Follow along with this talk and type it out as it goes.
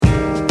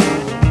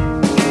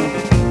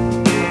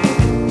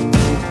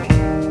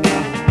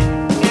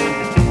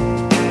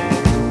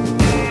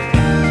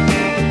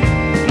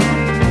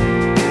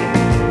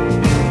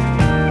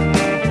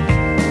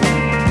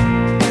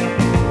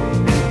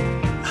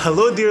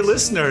Hello, dear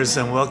listeners,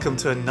 and welcome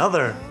to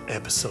another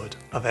episode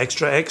of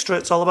Extra Extra.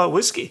 It's all about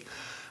whiskey.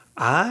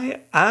 I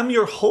am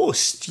your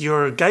host,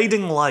 your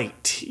guiding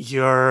light,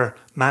 your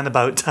man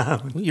about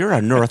town. You're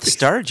a North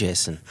Star,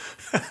 Jason.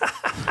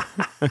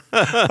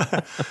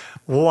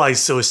 Why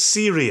so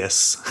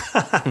serious?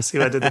 See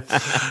what I did there?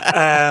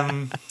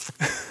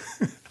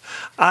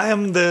 I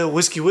am the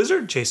whiskey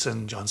wizard,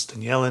 Jason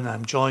Johnston Yellen.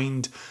 I'm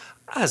joined,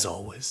 as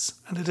always,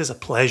 and it is a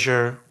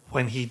pleasure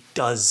when he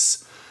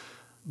does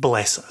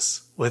bless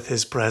us with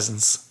his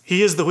presence.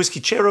 He is the whiskey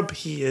cherub.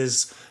 He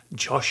is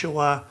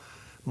Joshua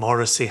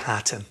Morrissey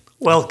Hatton.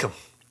 Welcome.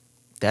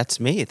 That's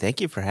me.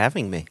 Thank you for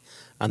having me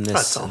on this.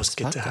 That's always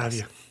good podcast. to have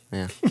you.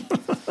 Yeah.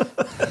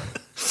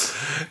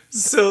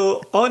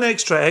 So, on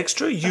Extra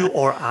Extra, you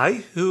or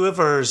I,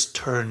 whoever's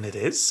turn it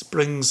is,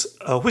 brings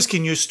a whiskey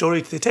news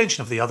story to the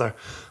attention of the other.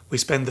 We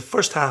spend the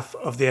first half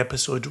of the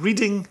episode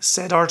reading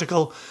said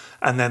article,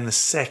 and then the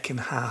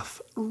second half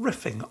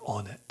riffing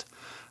on it.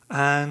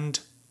 And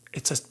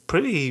it's a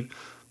pretty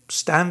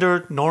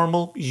standard,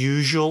 normal,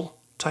 usual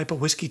type of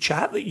whiskey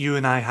chat that you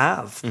and I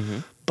have. Mm-hmm.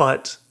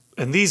 But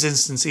in these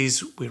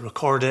instances, we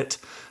record it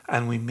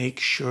and we make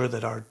sure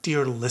that our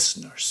dear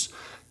listeners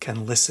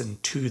can listen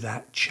to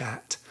that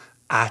chat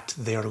at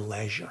their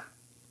leisure.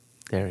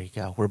 There you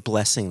go. We're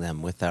blessing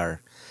them with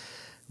our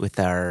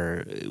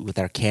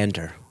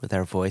candor, with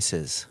our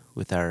voices,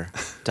 with our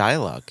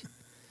dialogue.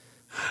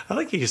 I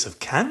like your use of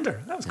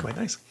candor. That was quite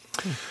nice.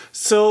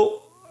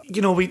 So,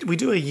 you know, we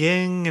do a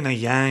yin and a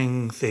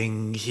yang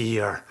thing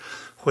here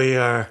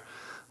where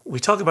we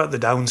talk about the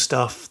down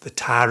stuff, the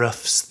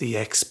tariffs, the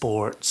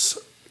exports.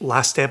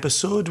 Last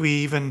episode, we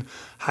even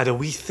had a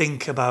wee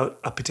think about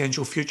a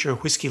potential future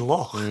whiskey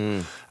law.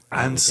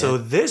 And so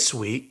this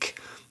week,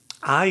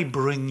 I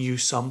bring you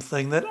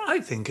something that I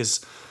think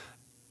is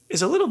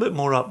a little bit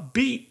more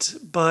upbeat,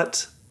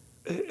 but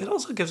it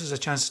also gives us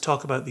a chance to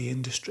talk about the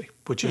industry,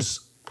 which is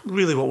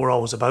really what we're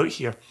always about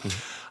here.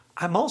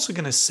 I'm also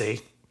going to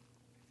say,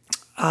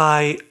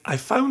 I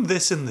found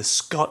this in the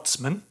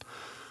Scotsman,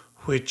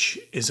 which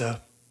is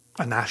a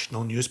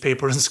national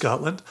newspaper in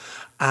Scotland,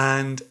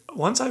 and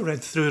once I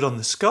read through it on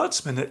the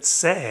Scotsman, it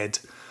said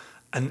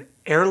an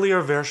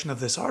earlier version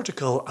of this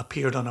article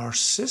appeared on our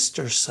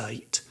sister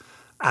site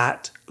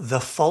at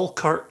the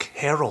Falkirk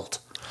Herald.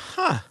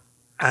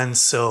 And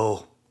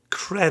so,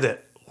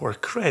 credit where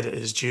credit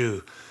is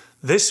due.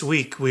 This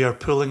week, we are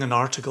pulling an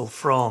article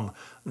from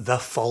the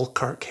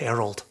Falkirk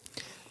Herald.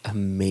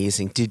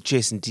 Amazing.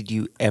 Jason, did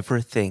you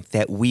ever think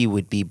that we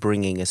would be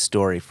bringing a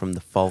story from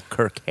the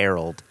Falkirk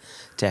Herald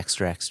to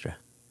Extra Extra?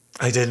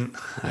 I didn't.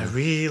 I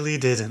really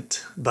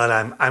didn't. But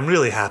I'm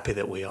really happy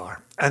that we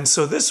are. And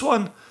so this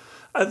one,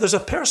 there's a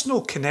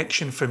personal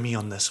connection for me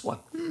on this one.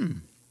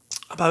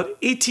 About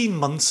 18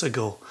 months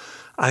ago,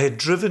 I had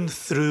driven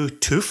through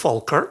to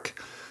Falkirk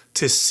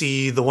to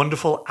see the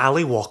wonderful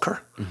Ali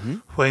Walker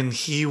when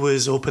he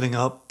was opening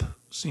up,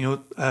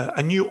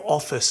 a new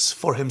office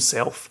for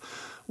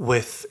himself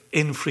with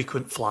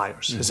Infrequent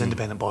Flyers, his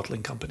independent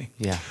bottling company.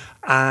 Yeah.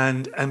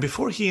 And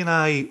before he and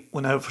I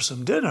went out for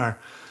some dinner,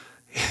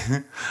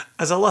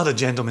 as a lot of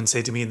gentlemen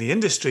say to me in the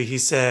industry, he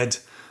said,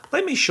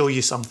 "Let me show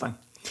you something."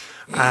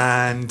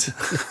 And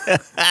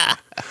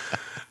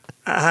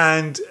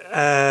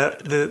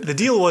the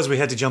deal was we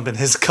had to jump in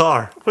his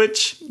car,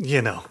 which,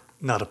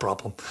 not a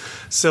problem.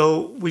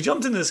 So we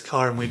jumped in his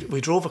car and we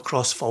drove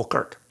across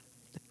Falkirk.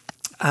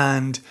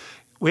 And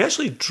we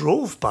actually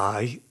drove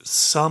by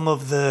some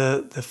of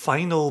the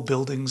final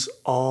buildings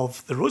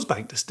of the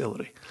Rosebank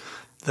distillery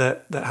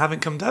that haven't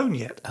come down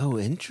yet. Oh,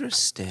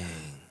 interesting.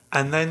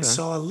 And then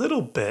saw a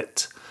little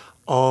bit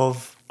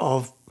of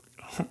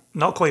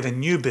not quite a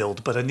new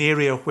build, but an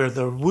area where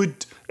there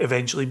would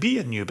eventually be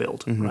a new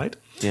build, right?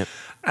 Yep.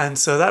 And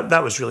so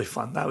that was really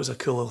fun. That was a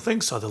cool little thing.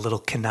 Saw the little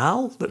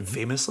canal that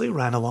famously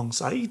ran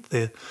alongside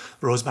the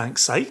Rosebank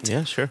site.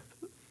 Yeah, sure.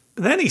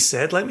 And then he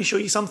said, "Let me show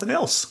you something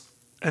else."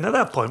 And at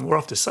that point, we're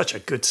off to such a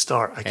good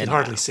start. I can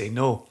hardly say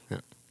no. Yeah.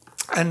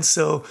 And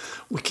so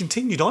we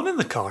continued on in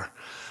the car.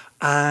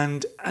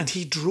 And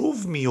he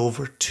drove me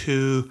over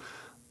to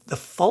the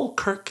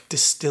Falkirk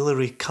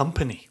Distillery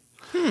Company.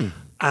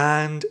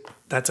 And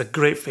that's a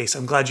great face.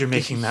 I'm glad you're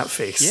making that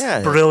face.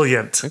 Yeah.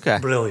 Brilliant. Okay.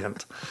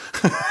 Brilliant.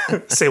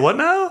 Say what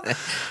now?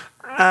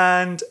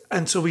 And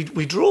so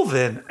we drove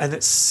in, and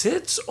it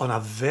sits on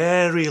a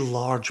very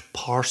large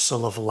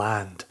parcel of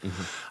land.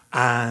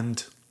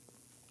 And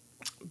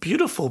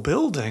beautiful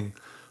building,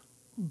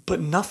 but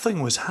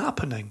nothing was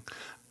happening.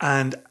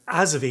 And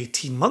as of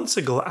 18 months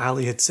ago,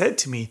 Ali had said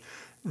to me,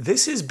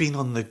 this has been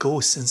on the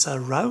go since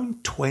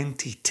around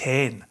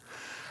 2010.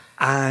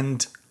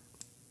 And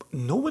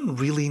no one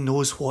really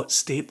knows what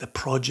state the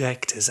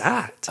project is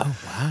at. Oh,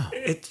 wow.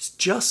 It's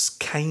just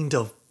kind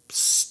of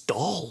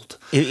stalled.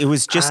 It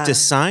was just a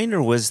sign,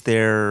 or was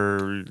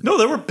there... No,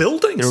 there were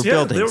buildings. There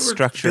were buildings,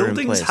 structure in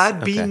buildings place.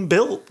 had been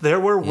built.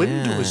 There were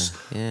windows.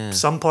 Yeah.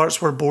 Some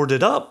parts were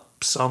boarded up.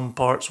 Some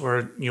parts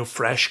were,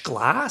 fresh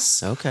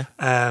glass. Okay.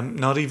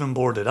 Not even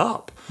boarded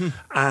up.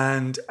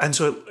 And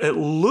so it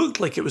looked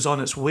like it was on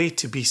its way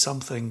to be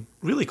something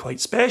really quite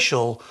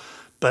special.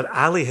 But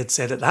Ali had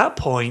said at that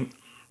point,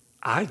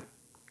 I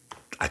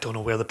don't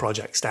know where the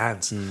project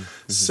stands.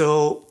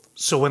 So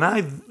when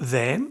I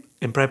then,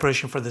 in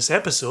preparation for this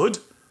episode,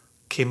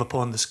 came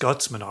upon the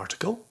Scotsman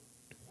article,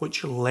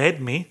 which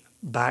led me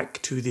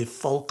back to the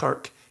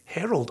Falkirk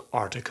Herald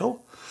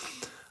article,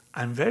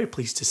 I'm very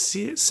pleased to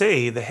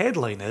say the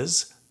headline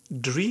is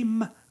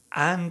Dream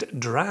and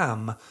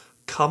Dram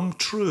Come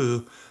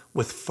True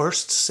with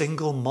First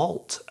Single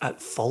Malt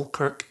at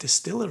Falkirk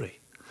Distillery.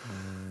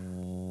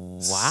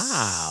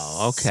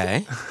 Wow.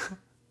 Okay.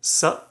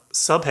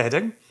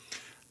 Subheading,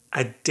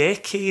 a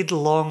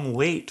decade-long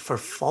wait for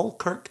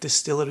Falkirk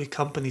Distillery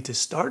Company to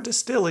start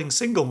distilling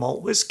single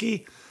malt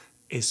whiskey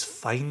is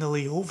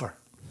finally over.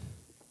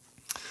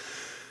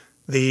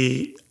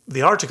 The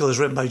article is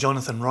written by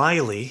Jonathan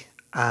Riley,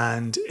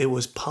 and it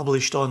was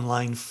published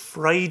online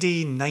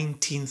Friday,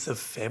 19th of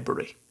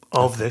February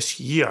of this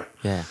year.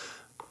 Yeah.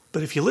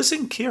 But if you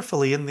listen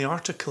carefully in the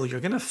article, you're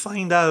going to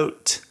find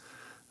out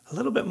a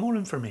little bit more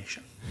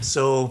information.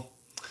 So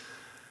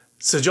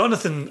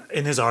Jonathan,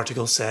 in his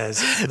article, says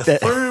the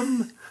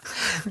firm...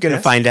 I'm going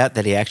to find out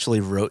that he actually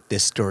wrote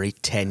this story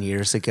 10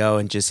 years ago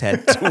and just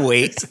had to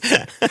wait.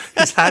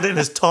 He's had it in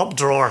his top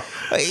drawer.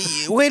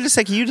 Wait a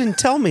second. You didn't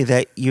tell me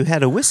that you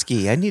had a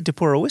whiskey. I need to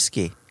pour a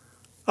whiskey.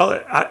 Oh,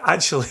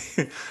 actually,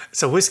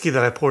 it's a whiskey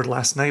that I poured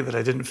last night that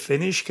I didn't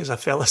finish because I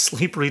fell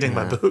asleep reading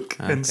my book.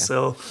 Okay. And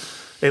so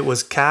it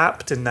was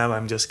capped, and now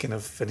I'm just kind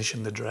of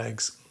finishing the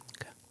dregs.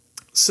 Okay.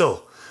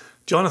 So,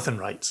 Jonathan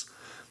writes,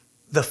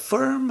 the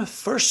firm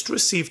first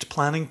received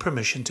planning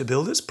permission to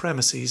build its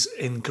premises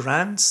in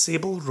Grand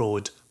Sable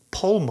Road,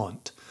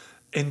 Polmont,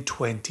 in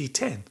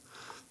 2010.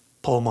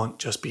 Polmont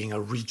just being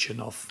a region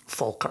of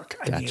Falkirk,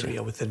 an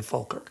area within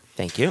Falkirk.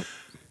 Thank you.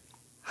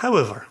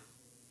 However,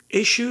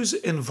 issues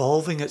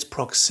involving its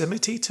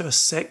proximity to a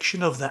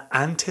section of the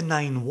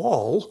Antonine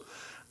Wall,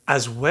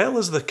 as well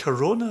as the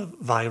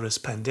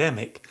coronavirus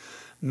pandemic,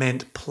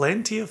 meant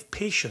plenty of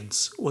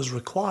patience was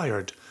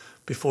required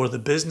before the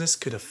business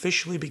could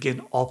officially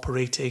begin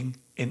operating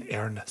in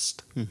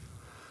earnest.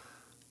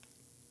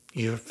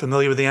 You're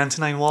familiar with the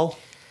Antonine Wall?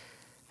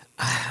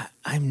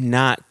 I'm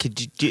not.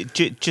 Could you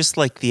just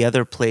like the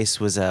other place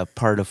was a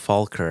part of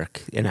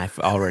Falkirk, and I've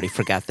already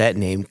forgot that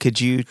name.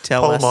 Could you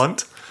tell us?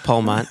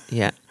 Polmont,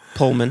 yeah.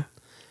 Pullman,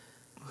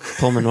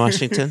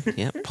 Washington,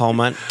 yeah.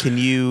 Polmont. Can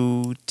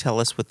you tell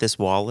us what this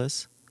wall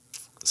is?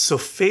 So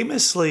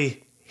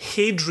famously,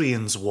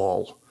 Hadrian's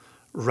Wall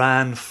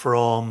ran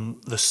from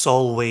the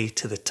Solway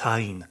to the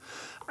Tyne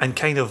and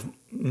kind of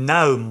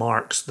now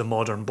marks the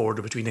modern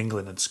border between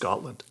England and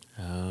Scotland.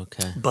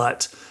 Okay.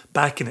 But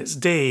back in its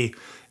day,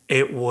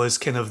 it was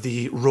kind of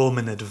the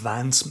Roman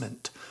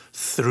advancement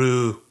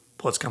through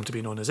what's come to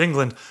be known as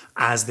England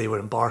as they were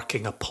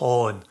embarking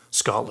upon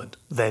Scotland,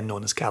 then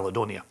known as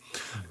Caledonia,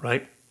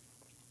 right?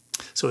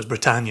 So it was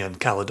Britannia and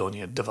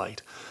Caledonia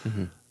divide.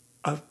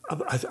 I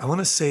want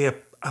to say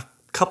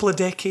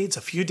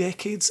a few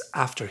decades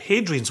after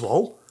Hadrian's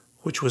Wall,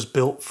 which was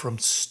built from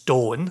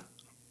stone,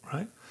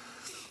 right,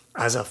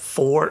 as a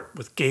fort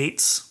with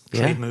gates,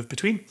 trade moved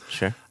between.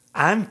 Sure.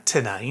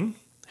 Antonine,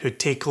 who'd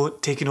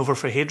taken over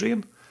for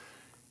Hadrian,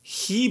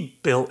 he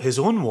built his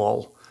own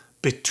wall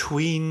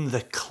between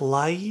the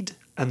Clyde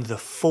and the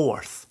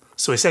Forth.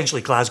 So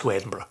essentially Glasgow,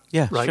 Edinburgh.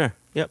 Yeah, right? Sure.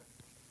 Yep.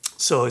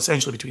 So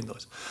essentially between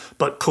those,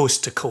 but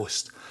coast to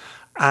coast.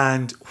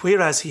 And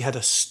whereas he had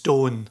a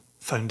stone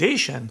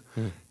foundation,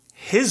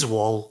 his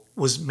wall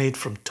was made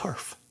from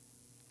turf.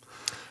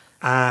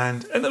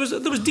 And there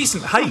was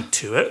decent height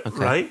to it,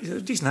 right?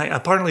 Decent height.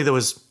 Apparently there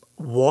was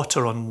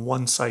water on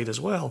one side as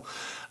well.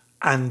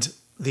 And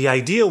the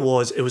idea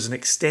was it was an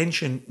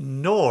extension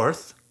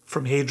north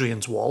from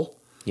Hadrian's Wall.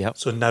 Yep.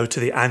 So now to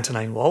the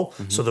Antonine Wall.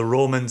 So the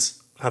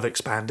Romans have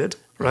expanded,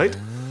 right?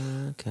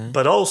 Okay.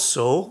 But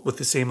also, with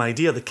the same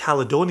idea, the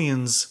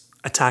Caledonians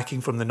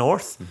attacking from the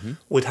north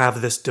would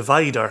have this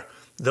divider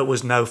that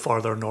was now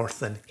farther north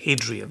than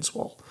Hadrian's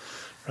Wall,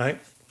 right?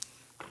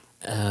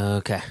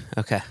 Okay.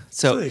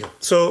 So there you go.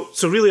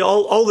 So really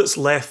all that's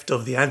left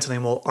of the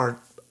Antonine Wall are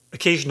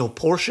occasional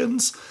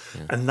portions,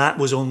 and that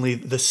was only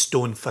the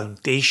stone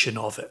foundation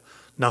of it.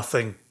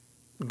 Nothing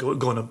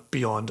going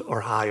beyond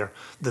or higher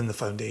than the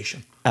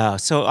foundation.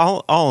 So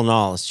all in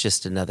all, it's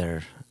just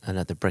another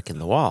brick in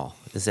the wall.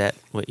 Is that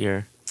what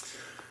you're...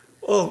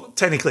 Well,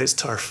 technically it's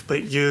turf,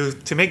 but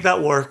to make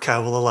that work, I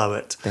will allow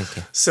it. Thank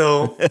you.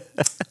 So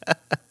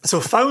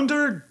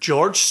founder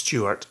George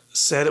Stewart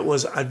said it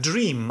was a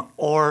dream,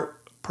 or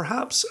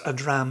perhaps a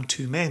dram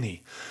too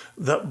many,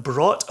 that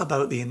brought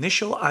about the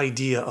initial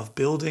idea of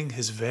building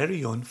his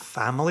very own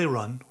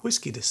family-run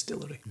whiskey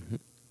distillery.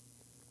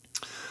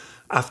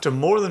 After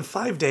more than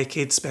 5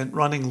 decades spent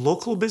running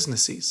local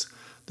businesses,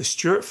 the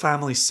Stewart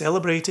family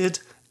celebrated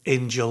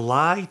in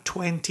July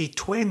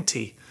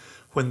 2020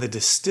 when the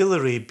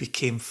distillery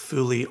became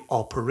fully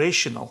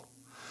operational.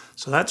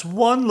 So that's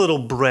one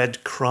little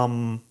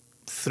breadcrumb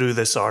through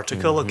this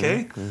article,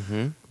 okay?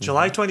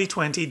 July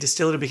 2020,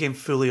 distillery became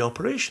fully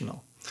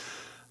operational.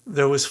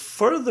 There was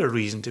further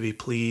reason to be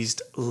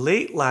pleased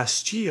late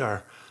last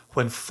year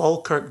when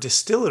Falkirk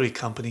Distillery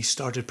Company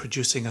started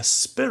producing a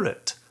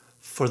spirit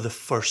for the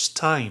first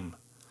time.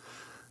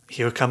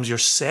 Here comes your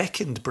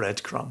second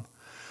breadcrumb.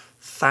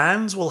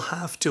 Fans will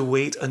have to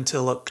wait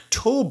until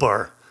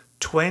October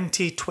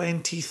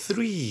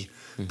 2023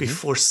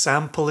 before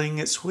sampling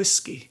its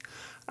whiskey,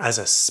 as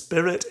a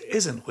spirit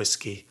isn't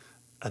whiskey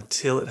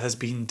until it has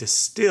been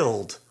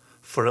distilled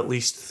for at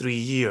least 3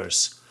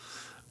 years.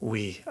 A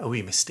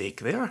wee mistake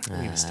there. A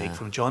wee mistake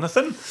from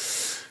Jonathan.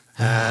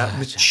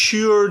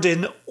 Matured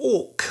in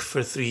oak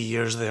for 3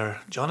 years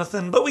there,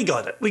 Jonathan. But we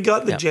got it. We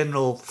got the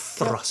general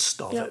thrust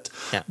of it.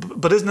 Yep.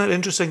 But isn't that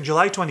interesting?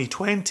 July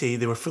 2020,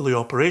 they were fully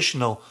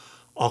operational.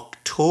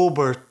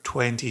 October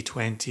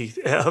 2020,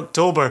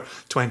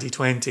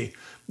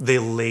 they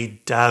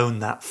laid down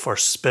that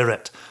first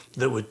spirit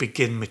that would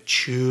begin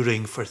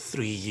maturing for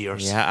 3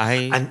 years. Yeah,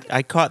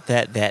 I caught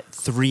that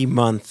 3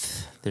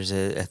 month. There's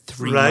a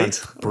 3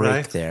 month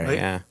break there. Right.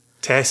 Yeah.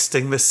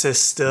 Testing the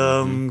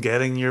system,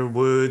 getting your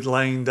wood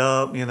lined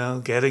up,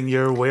 getting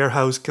your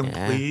warehouse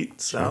complete. Yeah,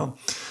 so,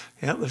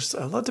 there's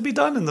a lot to be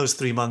done in those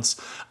 3 months.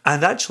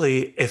 And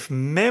actually, if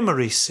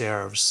memory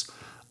serves,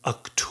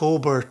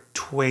 October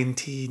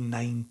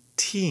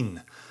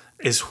 2019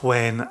 is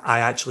when I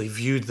actually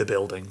viewed the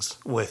buildings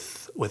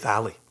with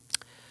Ali.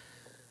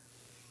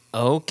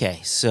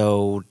 Okay,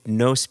 so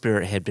no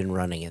spirit had been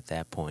running at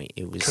that point.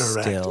 It was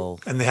still...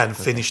 And they hadn't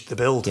finished the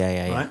build.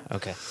 Yeah. Right?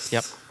 Okay,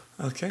 yep.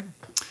 Okay.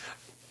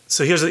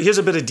 So here's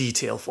a bit of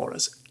detail for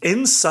us.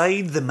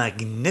 Inside the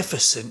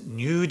magnificent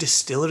new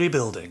distillery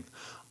building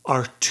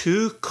are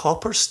 2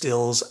 copper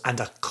stills and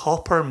a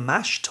copper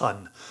mash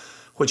tun,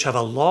 which have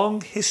a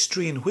long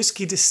history in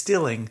whiskey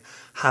distilling,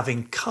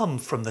 having come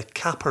from the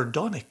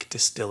Caperdonick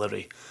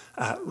distillery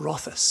at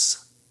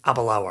Rothes,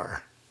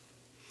 Aberlour.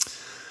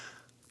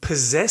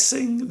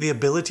 Possessing the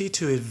ability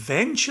to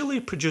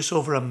eventually produce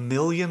over 1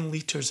 million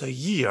litres a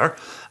year,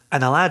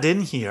 and I'll add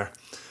in here,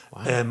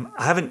 I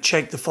haven't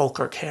checked the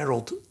Falkirk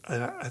Herald.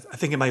 I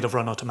think it might have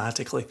run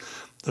automatically.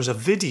 There's a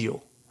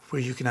video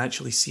where you can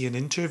actually see an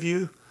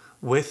interview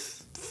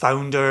with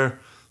founder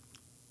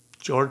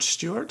George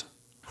Stewart,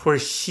 where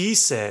he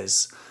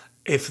says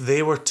if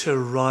they were to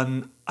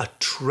run a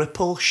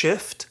triple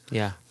shift,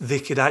 they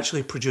could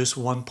actually produce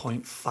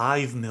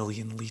 1.5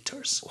 million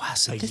litres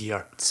a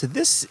year. So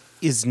this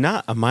is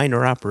not a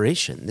minor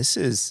operation. This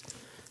is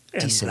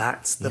decent. And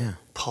that's the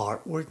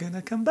part we're going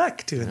to come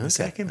back to in the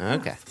second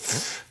half. Okay.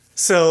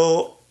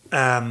 So,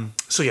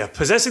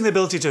 possessing the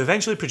ability to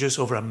eventually produce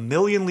over 1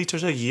 million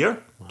litres a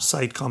year,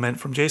 side comment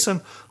from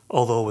Jason,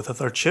 although with a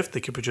third shift they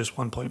could produce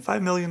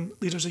 1.5 million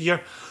litres a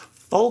year.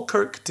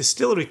 Falkirk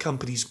Distillery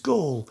Company's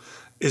goal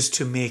is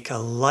to make a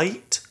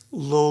light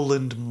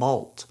lowland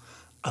malt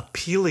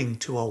appealing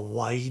to a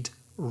wide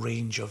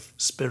range of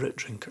spirit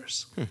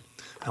drinkers.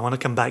 I want to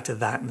come back to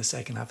that in the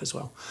second half as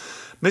well.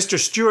 Mr.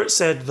 Stewart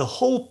said the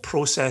whole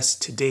process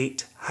to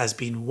date has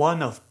been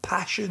one of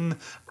passion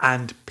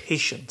and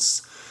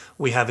patience.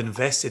 We have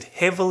invested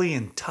heavily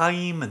in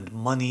time and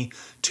money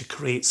to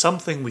create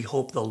something we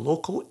hope the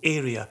local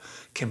area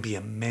can be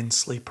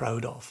immensely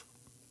proud of.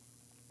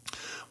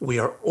 We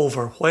are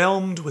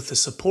overwhelmed with the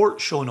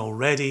support shown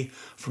already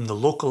from the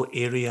local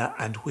area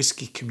and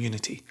whisky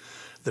community.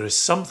 There is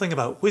something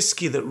about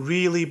whisky that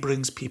really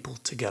brings people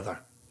together.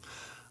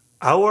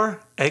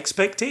 Our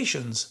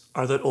expectations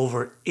are that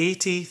over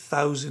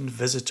 80,000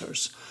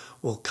 visitors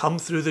will come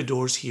through the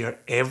doors here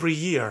every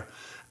year,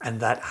 and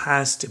that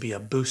has to be a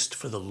boost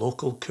for the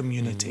local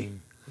community.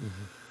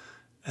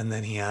 And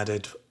then he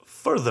added,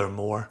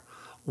 furthermore,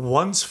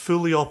 once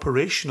fully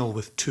operational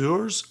with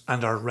tours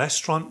and our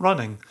restaurant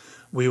running,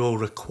 we will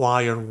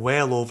require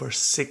well over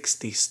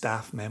 60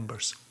 staff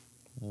members.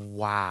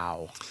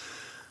 Wow.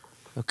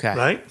 Okay.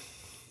 Right?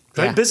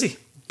 Very busy.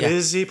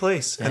 Busy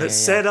place. And it's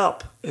set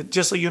up,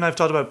 just like you and I have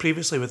talked about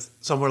previously with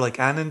somewhere like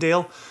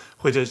Annandale,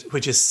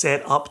 which is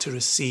set up to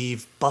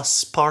receive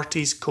bus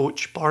parties,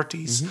 coach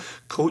parties,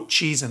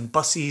 coaches and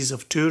buses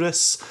of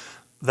tourists.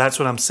 That's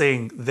what I'm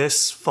saying.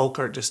 This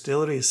Falkirk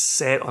distillery is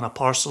set on a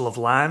parcel of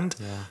land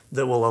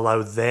that will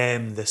allow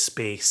them the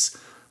space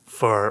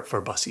for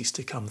buses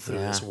to come through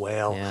as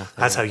well.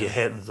 That's how you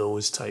hit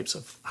those types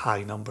of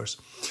high numbers.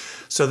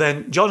 So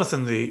then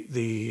Jonathan,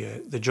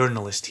 the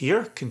journalist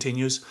here,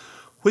 continues,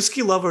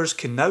 whiskey lovers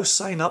can now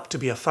sign up to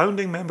be a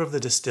founding member of the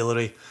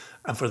distillery,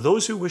 and for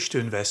those who wish to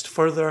invest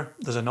further,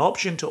 there's an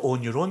option to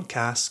own your own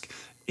cask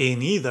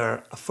in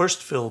either a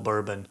first fill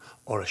bourbon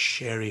or a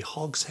sherry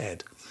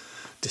hogshead.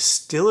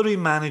 Distillery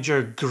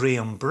manager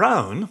Graham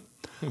Brown,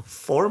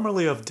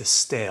 formerly of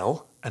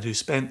Distell and who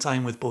spent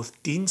time with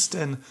both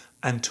Deanston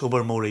and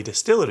Tobermory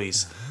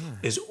distilleries,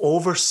 is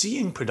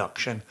overseeing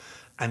production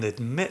and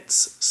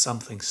admits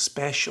something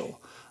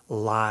special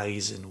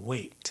lies in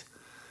wait.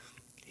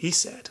 He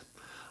said,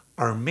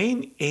 our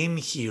main aim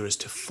here is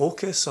to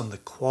focus on the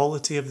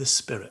quality of the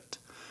spirit.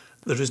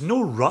 There is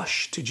no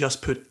rush to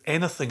just put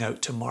anything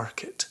out to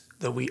market.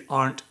 that we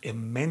aren't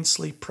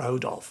immensely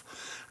proud of,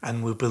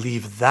 and we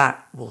believe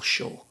that will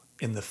show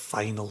in the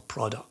final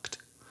product.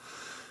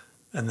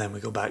 And then we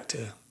go back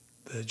to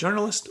the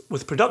journalist.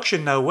 With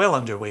production now well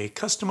underway,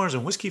 customers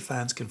and whisky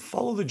fans can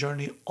follow the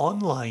journey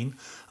online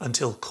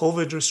until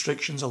COVID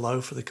restrictions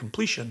allow for the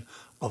completion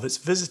of its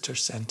visitor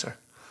centre.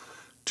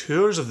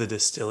 Tours of the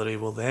distillery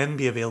will then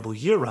be available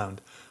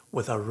year-round,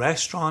 with a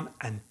restaurant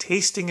and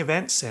tasting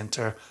event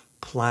centre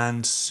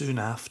planned soon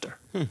after.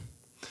 There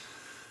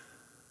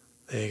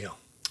you go.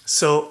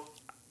 So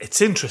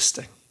it's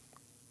interesting.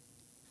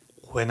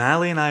 When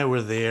Ali and I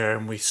were there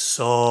and we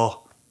saw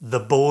the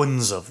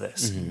bones of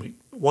this, it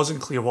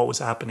wasn't clear what was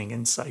happening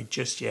inside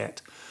just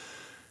yet.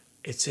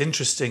 It's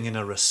interesting, in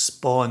a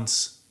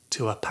response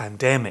to a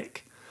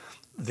pandemic,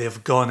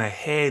 they've gone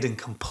ahead and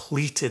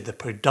completed the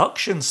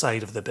production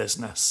side of the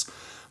business,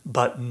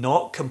 but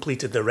not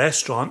completed the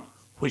restaurant,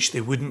 which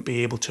they wouldn't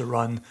be able to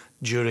run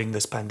during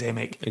this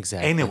pandemic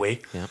anyway,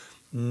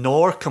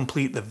 nor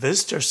complete the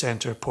visitor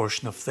centre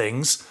portion of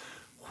things,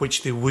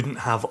 which they wouldn't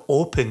have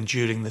open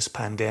during this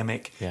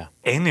pandemic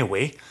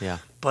anyway.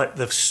 But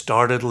they've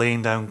started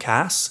laying down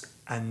casks,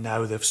 and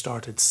now they've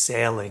started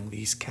selling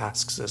these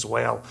casks as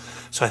well.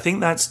 So I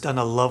think that's done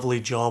a lovely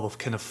job of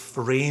kind of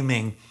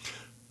framing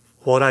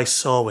what I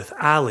saw with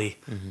Ali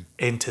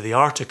into the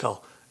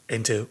article,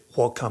 into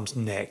what comes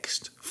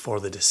next for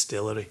the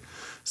distillery.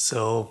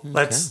 So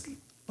let's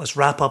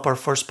wrap up our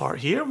first part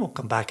here, and we'll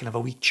come back and have a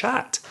wee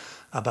chat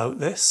about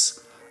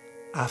this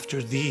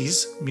after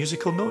these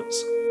musical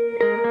notes.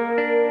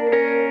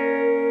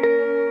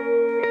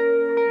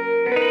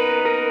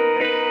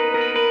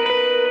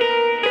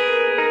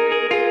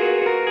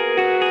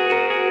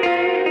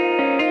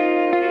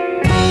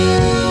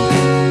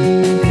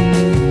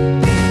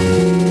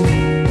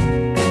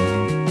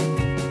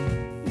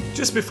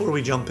 Just before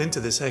we jump into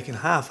the second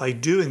half, I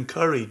do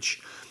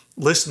encourage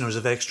listeners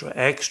of Extra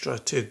Extra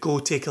to go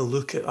take a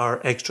look at our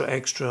Extra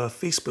Extra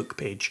Facebook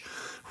page,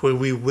 where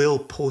we will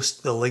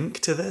post the link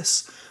to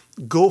this.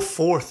 Go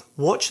forth,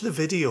 watch the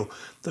video.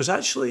 There's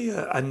actually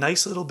a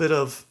nice little bit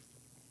of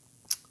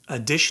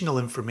additional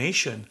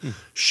information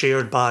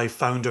shared by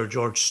founder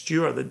George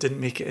Stewart that didn't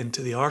make it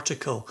into the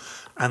article.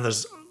 And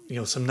there's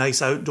some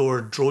nice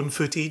outdoor drone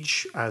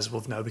footage, as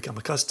we've now become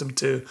accustomed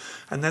to.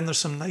 And then there's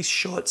some nice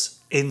shots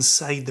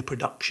inside the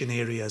production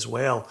area as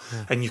well.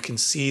 And you can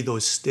see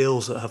those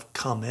stills that have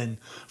come in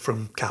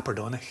from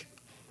Capardonnach.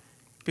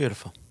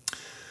 Beautiful.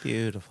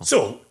 Beautiful.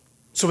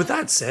 So with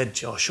that said,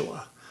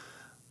 Joshua,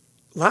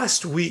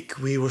 last week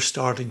we were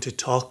starting to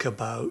talk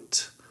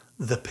about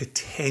the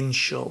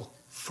potential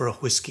for a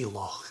whisky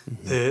loch,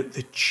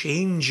 the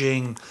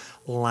changing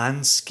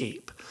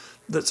landscape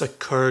that's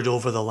occurred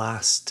over the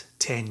last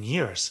 10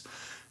 years.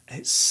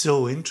 It's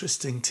so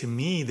interesting to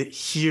me that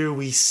here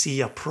we see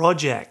a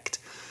project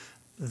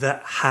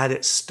that had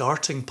its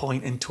starting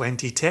point in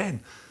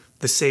 2010,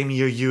 the same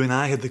year you and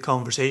I had the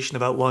conversation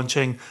about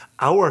launching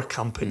our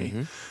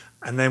company.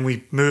 And then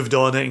we moved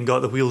on it and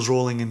got the wheels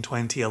rolling in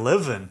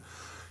 2011.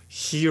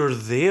 Here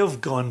they've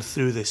gone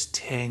through this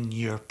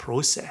 10-year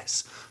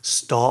process,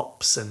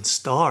 stops and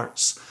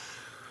starts.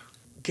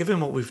 Given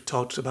what we've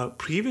talked about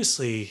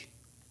previously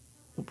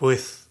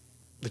with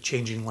the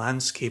changing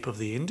landscape of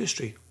the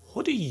industry,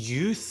 what do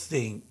you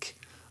think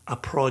a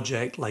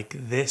project like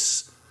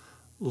this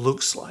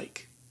looks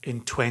like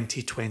in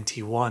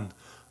 2021?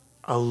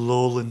 A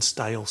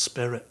Lowland-style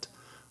spirit,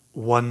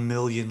 1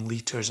 million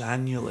litres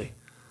annually.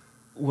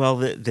 Well,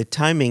 the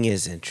timing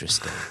is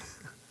interesting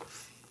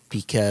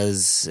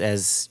because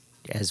as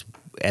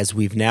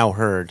we've now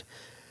heard,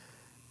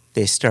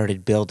 they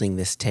started building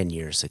this 10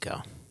 years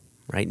ago,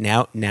 right?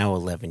 Now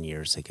 11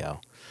 years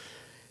ago.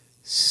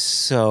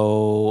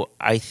 So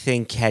I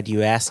think had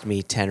you asked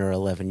me 10 or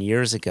 11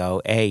 years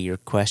ago, A, your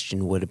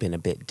question would have been a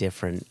bit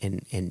different,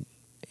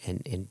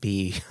 and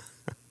B,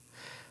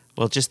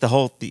 well, just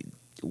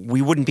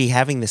we wouldn't be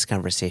having this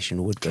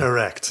conversation, would we?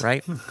 Correct.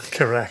 Right?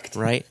 Correct.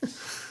 Right?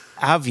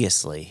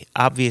 Obviously,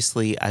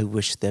 I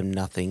wish them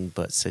nothing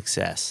but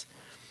success.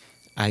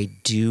 I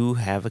do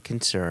have a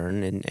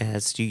concern, and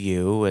as do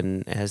you,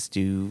 and as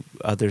do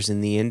others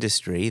in the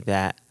industry,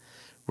 that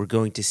we're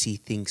going to see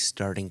things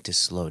starting to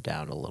slow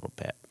down a little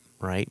bit,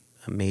 right?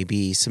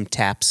 Maybe some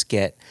taps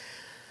get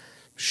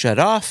shut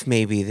off.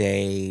 Maybe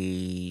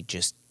they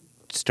just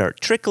start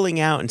trickling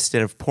out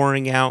instead of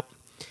pouring out.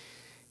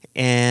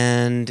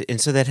 And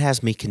so that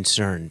has me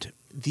concerned.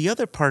 The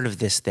other part of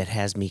this that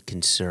has me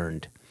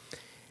concerned,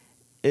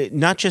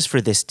 not just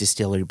for this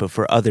distillery, but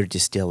for other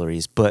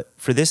distilleries, but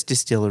for this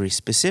distillery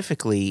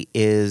specifically,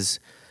 is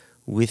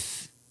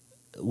with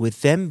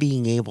them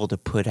being able to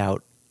put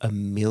out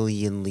 1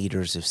 million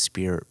liters of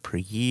spirit per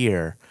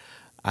year,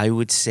 I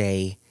would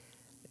say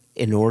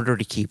in order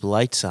to keep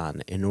lights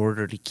on, in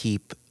order to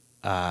keep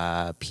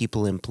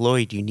people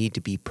employed, you need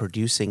to be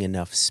producing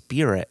enough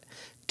spirit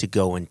to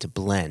go into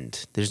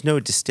blend. There's no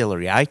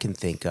distillery I can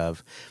think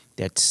of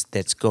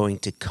that's going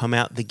to come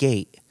out the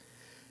gate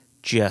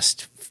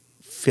just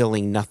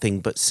filling nothing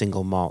but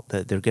single malt.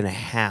 That they're going to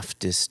have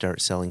to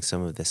start selling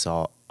some of this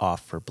all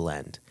off for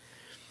blend.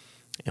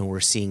 And we're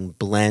seeing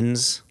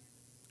blends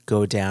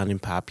go down in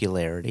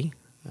popularity,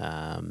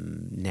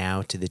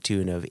 now to the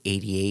tune of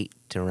 88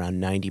 to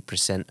around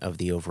 90% of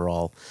the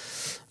overall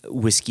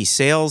whiskey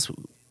sales,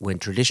 when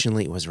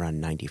traditionally it was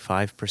around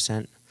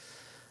 95%.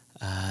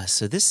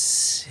 So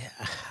this,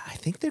 I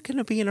think they're going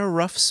to be in a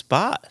rough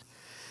spot.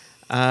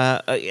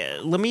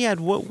 Let me add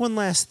one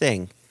last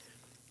thing.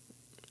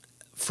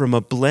 From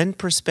a blend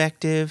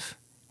perspective,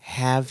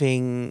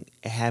 having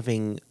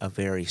a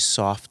very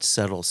soft,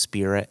 subtle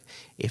spirit,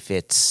 if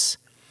it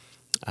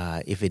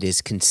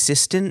is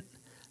consistent,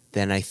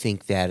 then I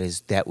think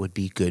that would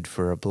be good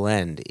for a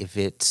blend. If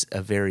it's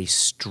a very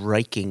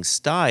striking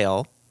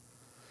style,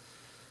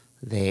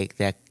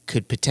 that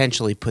could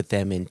potentially put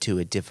them into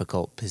a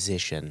difficult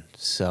position.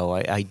 So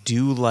I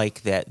do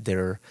like that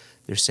they're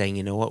saying,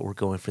 you know what, we're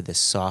going for this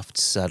soft,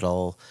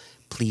 subtle,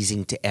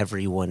 pleasing to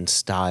everyone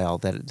style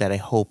that I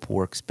hope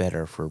works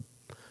better for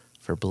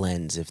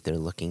blends if they're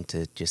looking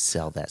to just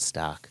sell that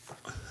stock.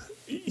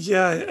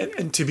 Yeah,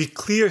 and to be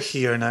clear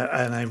here, and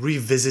I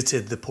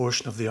revisited the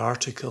portion of the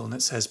article, and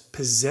it says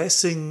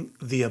possessing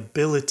the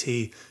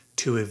ability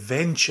to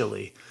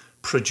eventually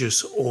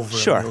produce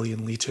over a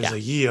million litres a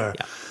year.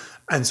 Yeah.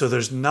 And so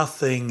there's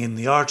nothing in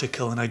the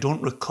article, and I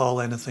don't recall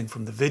anything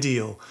from the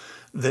video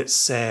that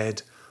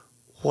said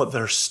what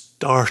they're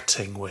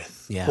starting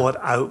with, what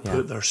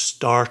output they're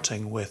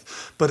starting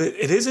with. But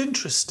it is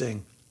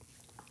interesting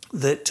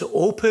that to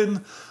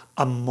open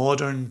a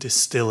modern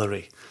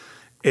distillery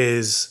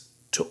is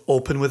to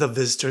open with a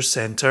visitor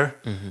centre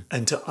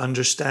and to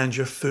understand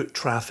your foot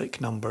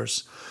traffic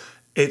numbers.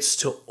 It's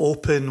to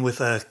open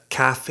with a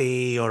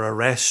cafe or a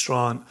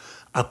restaurant,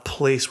 a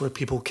place where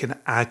people can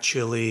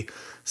actually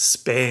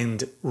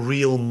spend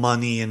real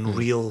money in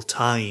real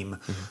time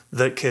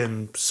that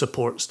can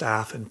support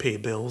staff and pay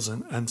bills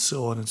and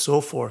so on and so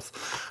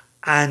forth.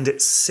 And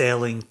it's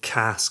selling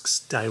casks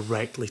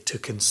directly to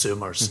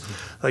consumers.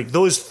 Like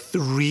those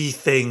three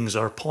things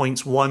are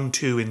points 1,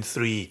 2, and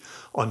 3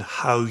 on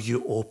how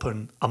you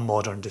open a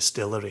modern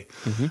distillery.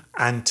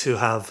 And to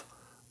have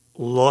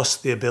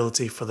lost the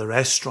ability for the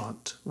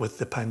restaurant with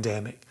the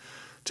pandemic,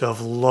 to have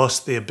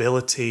lost the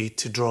ability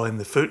to draw in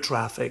the foot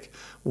traffic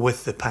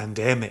with the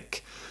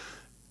pandemic,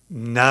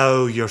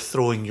 now you're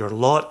throwing your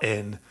lot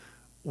in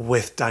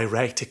with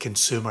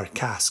direct-to-consumer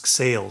cask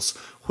sales,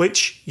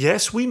 which,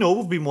 yes, we know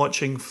we've been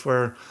watching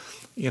for,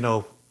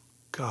 a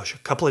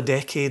couple of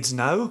decades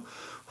now,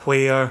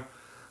 where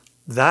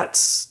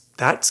that's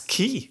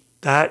key.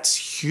 That's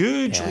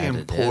hugely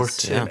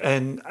important,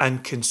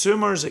 and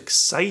consumers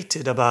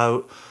excited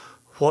about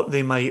what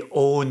they might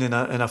own in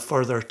a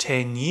further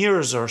 10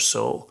 years or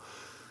so.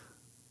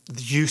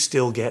 You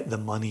still get the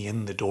money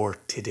in the door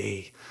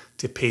today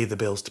to pay the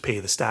bills, to pay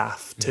the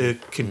staff, to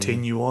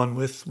continue on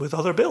with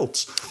other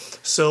builds.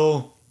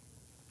 So,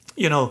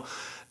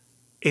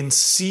 in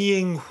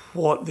seeing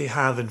what they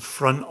have in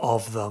front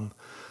of them,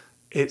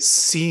 it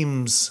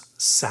seems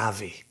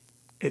savvy.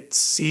 It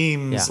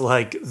seems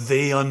like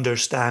they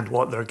understand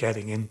what they're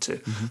getting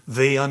into.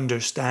 They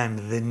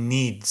understand the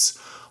needs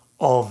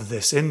of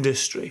this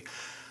industry.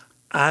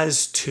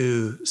 As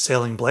to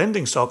selling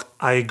blending stock,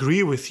 I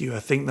agree with you. I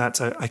think that's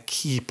a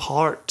key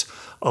part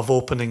of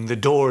opening the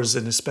doors,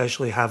 and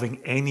especially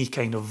having any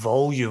kind of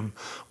volume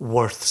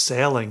worth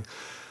selling.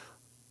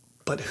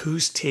 But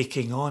who's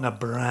taking on a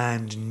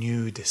brand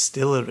new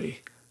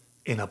distillery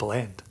in a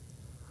blend?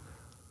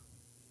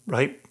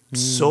 Right?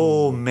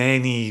 So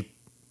many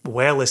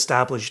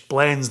well-established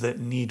blends that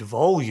need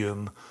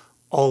volume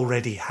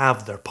already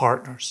have their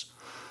partners.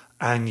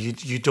 And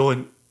you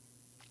don't,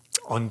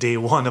 on day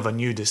one of a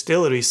new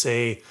distillery,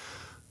 say,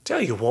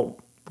 tell you what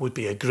would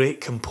be a great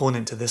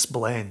component to this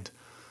blend.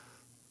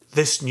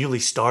 This newly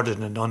started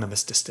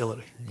anonymous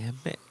distillery. Yeah,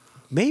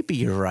 maybe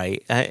you're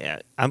right.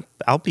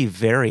 I'll be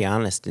very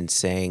honest in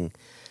saying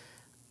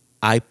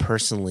I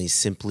personally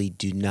simply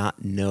do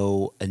not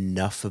know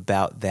enough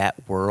about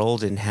that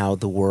world and how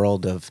the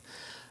world of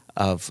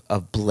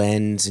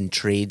blends and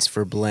trades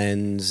for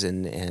blends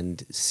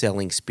and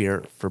selling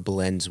spirit for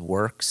blends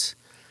works.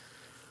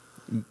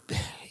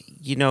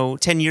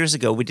 10 years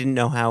ago, we didn't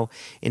know how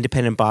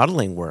independent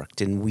bottling worked,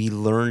 and we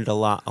learned a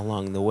lot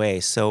along the way.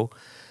 So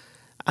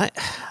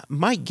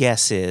my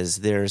guess is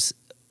there's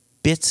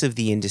bits of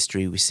the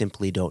industry we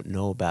simply don't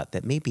know about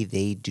that maybe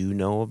they do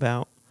know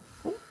about.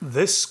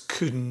 This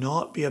could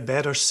not be a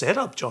better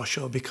setup,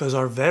 Joshua, because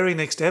our very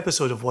next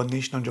episode of One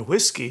Nation Under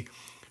Whiskey,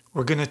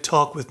 we're going to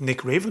talk with Nick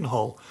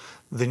Ravenhall,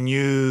 the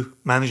new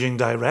managing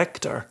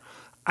director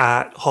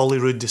at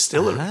Holyrood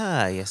Distillery.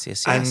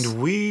 Yes.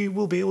 And we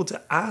will be able to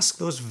ask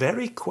those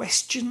very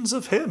questions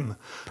of him.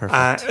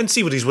 Perfect. And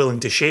see what he's willing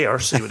to share,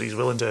 see what he's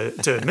willing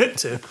to admit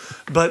to.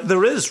 But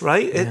there is,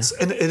 right?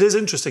 And it is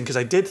interesting, because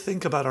I did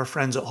think about our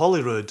friends at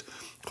Holyrood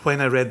when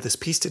I read this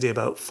piece today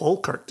about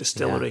Falkirk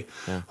Distillery,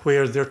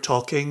 where they're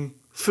talking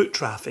foot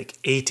traffic,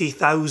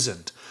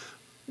 80,000.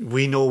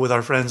 We know with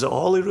our friends at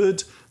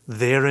Holyrood,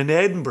 they're in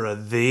Edinburgh.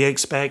 They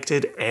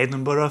expected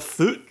Edinburgh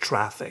foot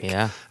traffic.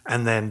 Yeah.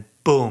 And then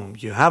boom,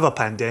 you have a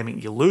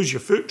pandemic, you lose your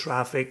foot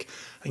traffic,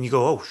 and you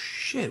go, oh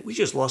shit, we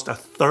just lost a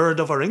third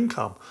of our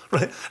income,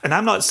 right? And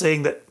I'm not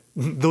saying that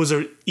those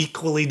are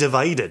equally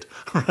divided,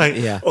 right?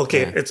 Yeah.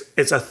 Okay, yeah.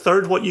 it's a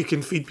third what you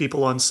can feed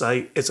people on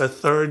site. It's a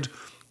third,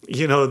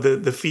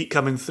 the feet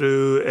coming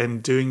through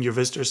and doing your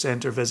visitor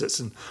centre visits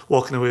and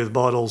walking away with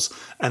bottles,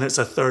 and it's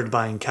a third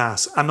buying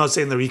CAS. I'm not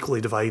saying they're equally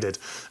divided.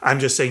 I'm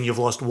just saying you've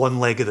lost one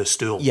leg of the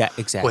stool. Yeah,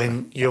 exactly.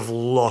 When you've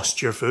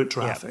lost your foot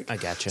traffic. Yeah, I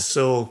gotcha.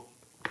 So,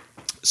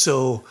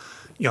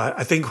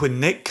 I think when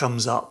Nick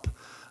comes up,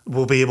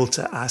 we'll be able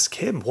to ask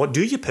him, what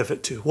do you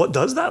pivot to? What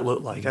does that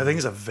look like? I think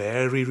it's a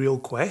very real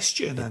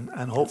question,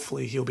 and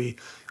hopefully he'll be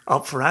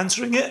up for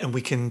answering it, and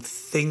we can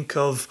think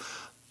of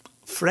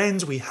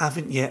friends we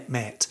haven't yet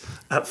met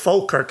at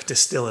Falkirk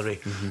Distillery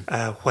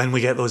when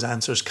we get those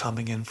answers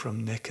coming in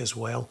from Nick as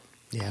well.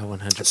 Yeah,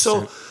 100%.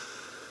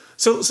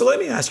 So let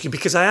me ask you,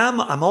 because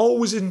I'm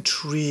always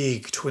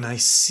intrigued when I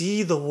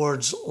see the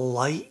words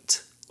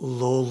light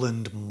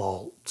lowland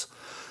malt.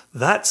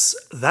 That's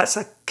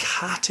a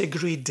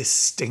category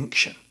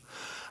distinction.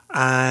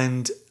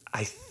 And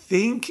I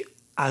think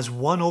as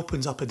one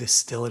opens up a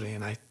distillery,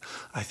 and I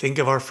think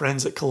of our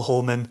friends at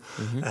Kilchoman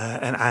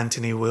and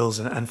Anthony Wills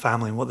and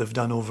family and what they've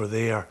done over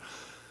there.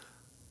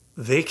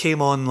 They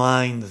came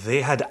online,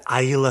 they had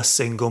Islay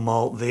single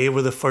malt. They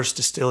were the first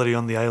distillery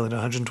on the island,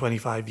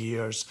 125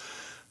 years.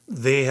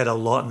 They had a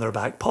lot in their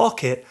back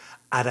pocket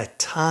at a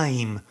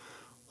time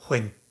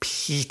when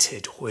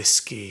peated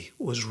whiskey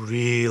was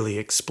really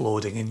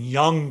exploding and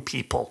young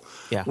people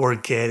were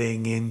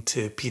getting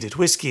into peated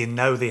whiskey, and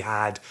now they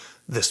had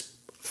this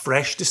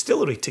fresh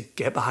distillery to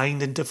get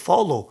behind and to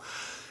follow.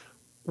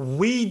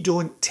 We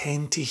don't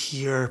tend to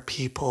hear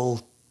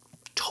people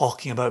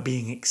talking about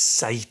being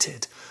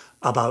excited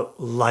about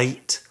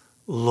light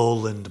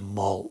lowland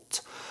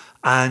malt,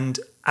 and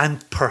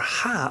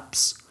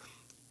perhaps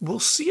we'll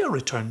see a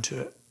return to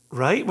it.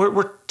 Right,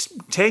 we're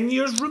 10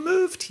 years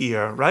removed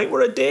here, right?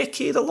 We're a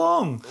decade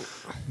along.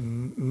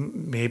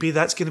 Maybe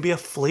that's going to be a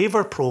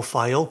flavour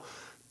profile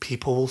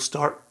people will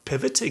start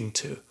pivoting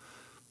to.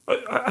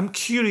 I'm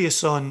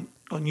curious on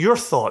your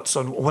thoughts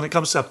on when it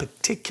comes to a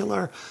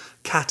particular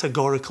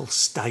categorical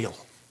style.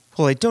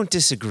 Well, I don't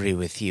disagree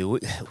with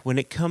you. When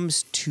it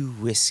comes to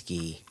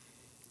whiskey,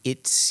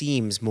 it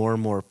seems more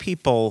and more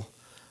people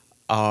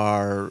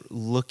are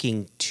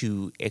looking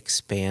to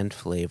expand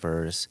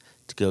flavors,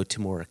 to go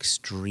to more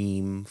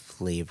extreme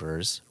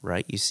flavors,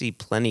 right? You see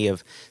plenty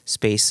of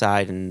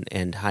Speyside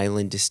and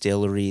Highland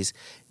distilleries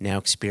now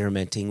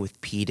experimenting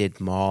with peated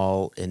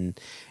malt, and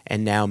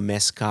now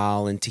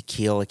mezcal and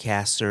tequila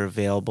casks are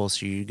available,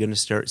 so you're going to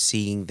start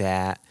seeing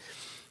that.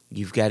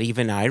 You've got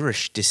even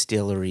Irish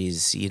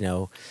distilleries,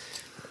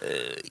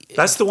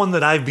 That's the one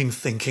that I've been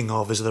thinking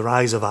of, is the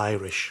rise of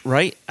Irish.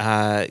 Right.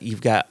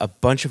 You've got a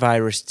bunch of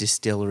Irish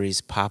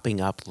distilleries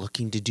popping up,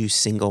 looking to do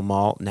single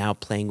malt, now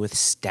playing with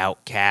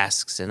stout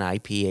casks and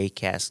IPA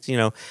casks.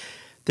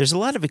 There's a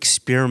lot of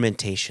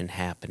experimentation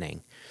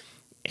happening.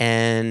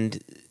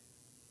 And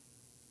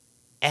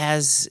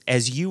as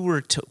you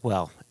were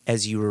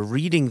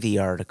reading the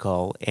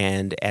article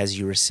and as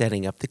you were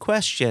setting up the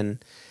question,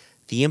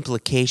 the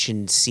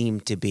implication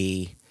seemed to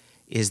be,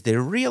 is there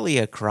really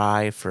a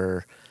cry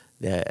for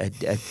a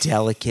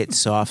delicate,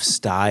 soft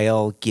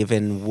style,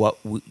 given what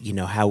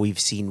how we've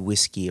seen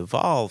whiskey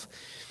evolve?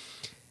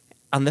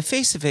 On the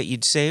face of it,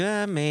 you'd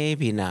say,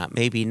 maybe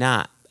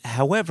not.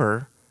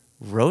 However,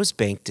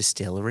 Rosebank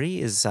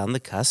Distillery is on the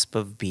cusp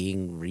of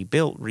being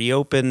rebuilt,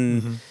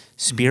 reopened,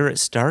 spirit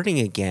starting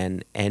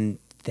again, and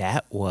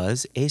that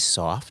was a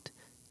soft,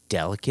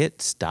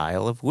 delicate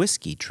style of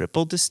whiskey,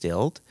 triple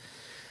distilled.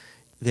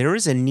 There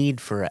is a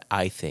need for it,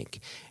 I think,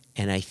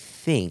 and I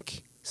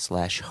think /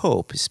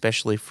 hope,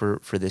 especially for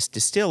this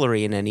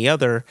distillery and any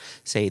other,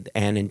 say, the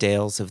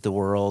Annandales of the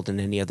world and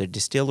any other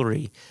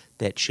distillery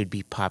that should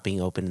be popping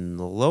open in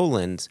the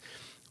lowlands.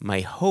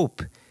 My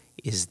hope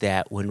is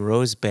that when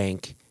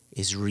Rosebank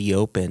is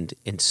reopened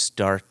and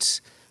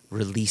starts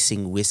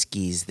releasing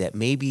whiskeys, that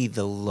maybe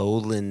the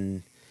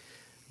lowland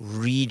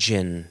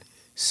region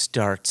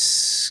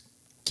starts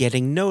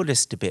getting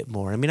noticed a bit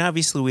more. I mean,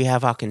 obviously we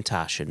have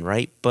Auchentoshan,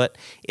 right? But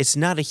it's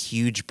not a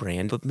huge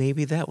brand, but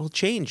maybe that will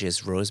change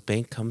as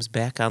Rosebank comes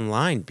back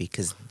online,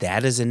 because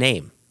that is a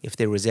name. If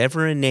there was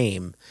ever a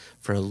name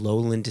for a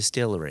lowland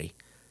distillery,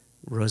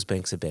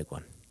 Rosebank's a big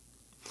one.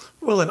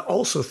 Well, and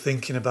also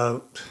thinking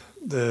about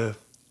the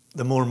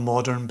more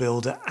modern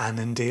build at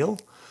Annandale,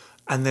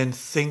 and then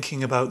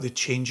thinking about the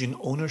change in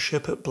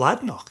ownership at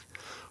Bladnoch.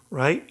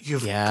 Right?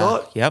 You've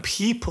got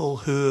people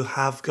who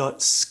have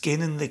got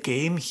skin in the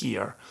game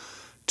here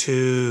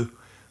to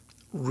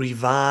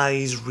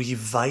revitalize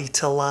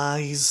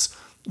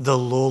the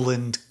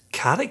lowland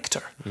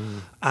character.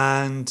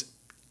 And,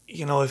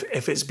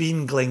 if it's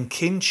been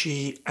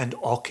Glenkinchie and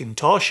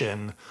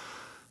Auchentoshan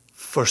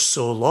for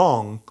so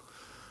long,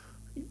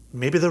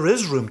 maybe there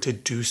is room to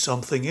do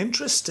something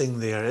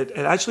interesting there. It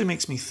actually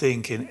makes me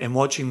think, in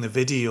watching the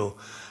video,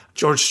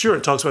 George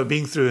Stewart talks about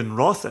being through in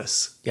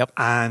Rothes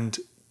and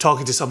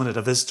talking to someone at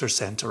a visitor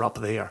centre up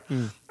there,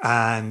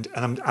 and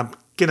I'm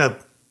gonna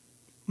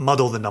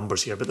muddle the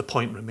numbers here, but the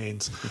point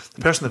remains.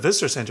 The person at the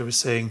visitor centre was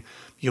saying,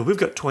 we've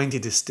got 20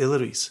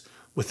 distilleries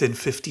within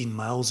 15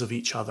 miles of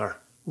each other,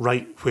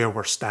 right where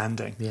we're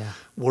standing. Yeah.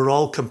 We're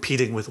all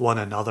competing with one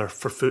another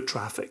for foot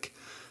traffic.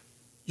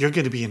 You're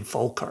going to be in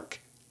Falkirk,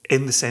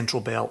 in the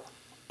Central Belt,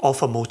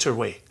 off a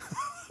motorway.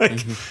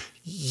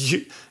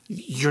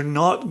 You're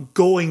not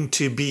going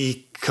to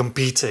be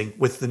competing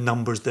with the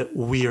numbers that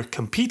we're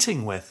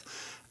competing with.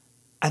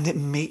 And it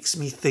makes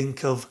me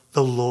think of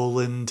the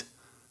Lowland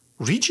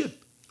region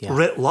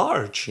writ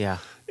large. Yeah.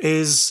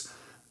 Is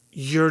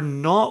you're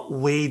not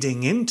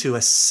wading into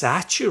a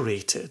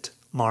saturated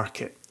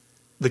market.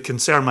 The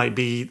concern might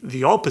be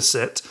the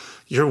opposite.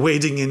 You're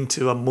wading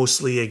into a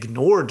mostly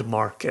ignored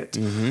market.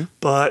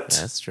 But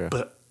that's true.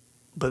 But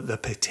the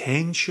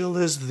potential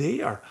is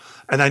there.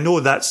 And I know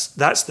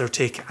that's their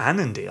take at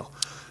Annandale,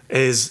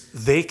 is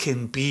they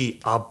can be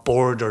a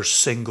border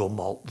single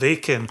malt. They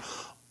can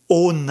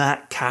own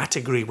that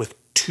category with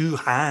two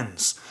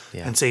hands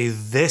and say,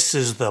 this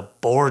is the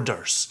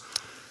Borders,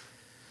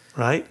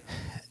 right?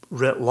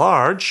 Writ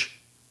large,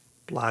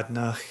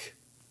 Bladnoch,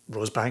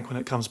 Rosebank when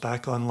it comes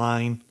back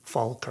online,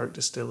 Falkirk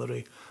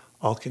Distillery,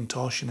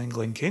 Auchentoshan and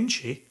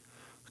Glenkinchie.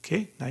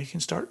 Okay, now you can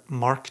start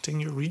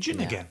marketing your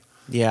region again.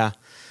 Yeah.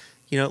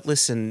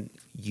 Listen,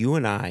 you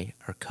and I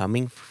are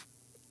coming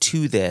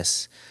to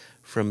this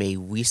from a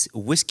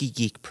whiskey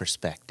geek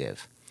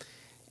perspective.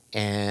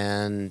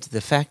 And the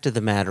fact of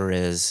the matter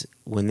is,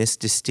 when this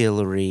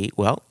distillery,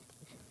 well,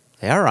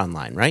 they are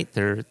online, right?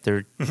 Their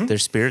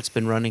spirit's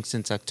been running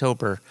since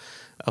October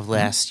of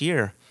last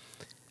year.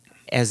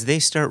 As they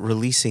start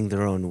releasing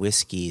their own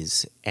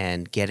whiskeys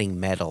and getting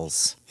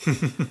medals,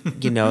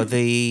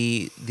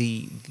 the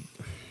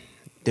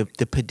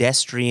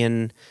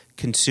pedestrian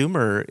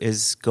consumer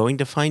is going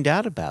to find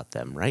out about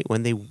them, right?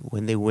 When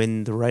they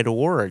win the right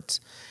awards.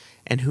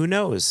 And who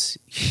knows?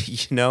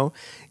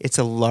 It's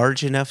a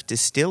large enough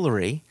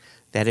distillery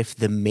that if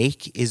the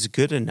make is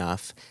good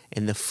enough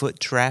and the foot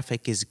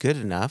traffic is good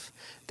enough,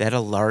 that a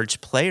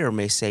large player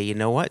may say, you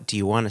know what, do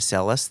you want to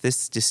sell us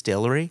this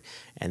distillery?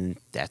 And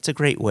that's a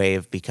great way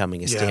of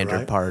becoming a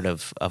standard part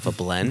of a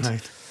blend.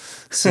 Right.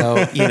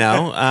 So,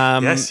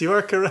 yes, you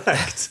are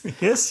correct.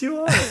 Yes,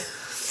 you are.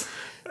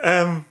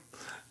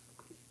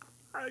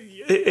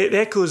 It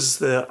echoes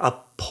a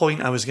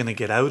point I was going to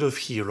get out of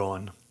here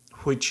on,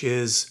 which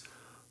is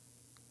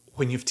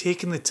when you've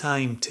taken the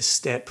time to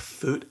step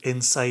foot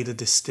inside a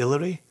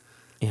distillery,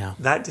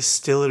 that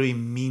distillery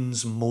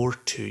means more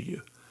to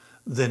you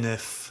than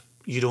if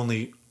you'd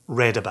only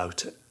read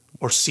about it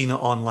or seen it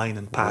online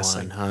in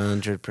passing.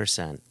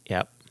 100%.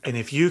 Yep. And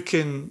if you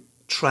can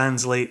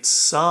translate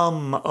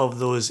some of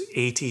those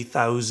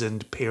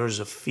 80,000 pairs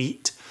of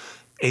feet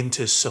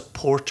into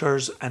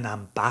supporters and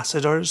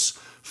ambassadors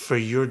for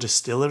your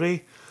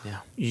distillery,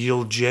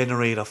 you'll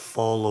generate a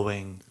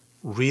following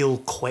real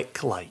quick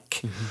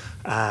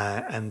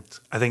and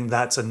I think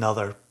that's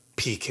another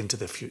peek into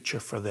the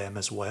future for them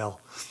as well.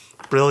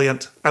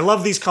 Brilliant. I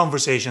love these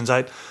conversations.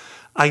 I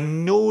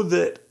know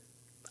that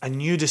a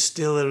new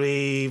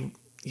distillery,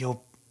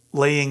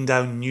 laying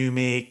down new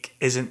make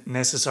isn't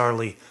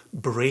necessarily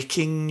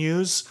breaking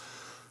news,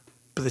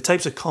 but the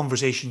types of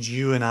conversations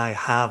you and I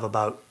have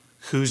about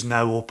who's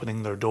now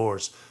opening their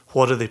doors,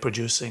 what are they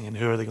producing, and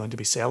who are they going to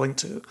be selling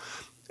to,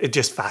 it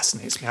just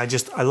fascinates me. I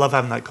love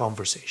having that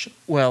conversation.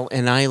 Well,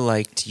 and I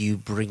liked you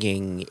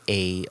bringing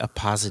a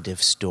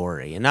positive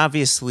story. And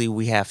obviously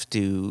we have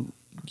to,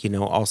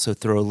 also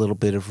throw a little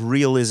bit of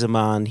realism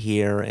on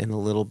here and a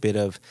little bit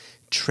of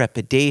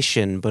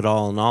trepidation, but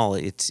all in all,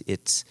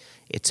 it's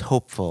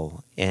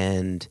hopeful.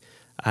 And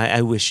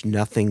I wish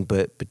nothing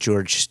but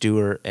George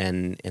Stewart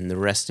and the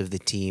rest of the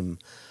team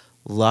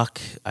luck.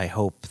 I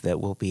hope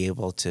that we'll be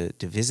able to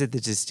visit the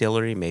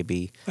distillery,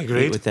 maybe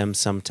meet with them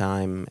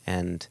sometime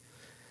and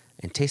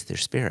taste their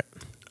spirit.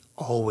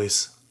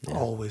 Always.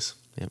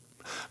 Yep.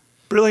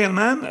 Brilliant,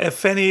 man.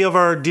 If any of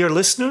our dear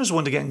listeners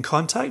want to get in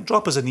contact,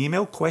 drop us an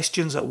email,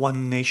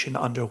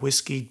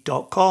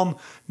 questions@onenationunderwhiskey.com.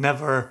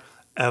 Never,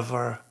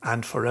 ever,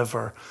 and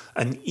forever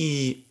an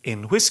E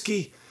in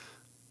whiskey.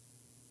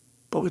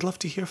 But we'd love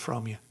to hear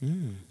from you.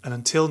 And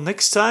until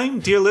next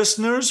time, dear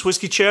listeners,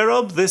 Whiskey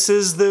Cherub, this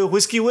is the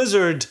Whiskey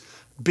Wizard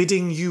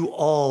bidding you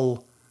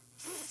all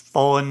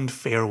fond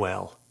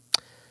farewell.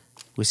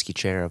 Whiskey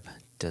Cherub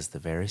does the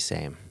very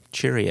same.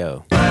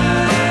 Cheerio.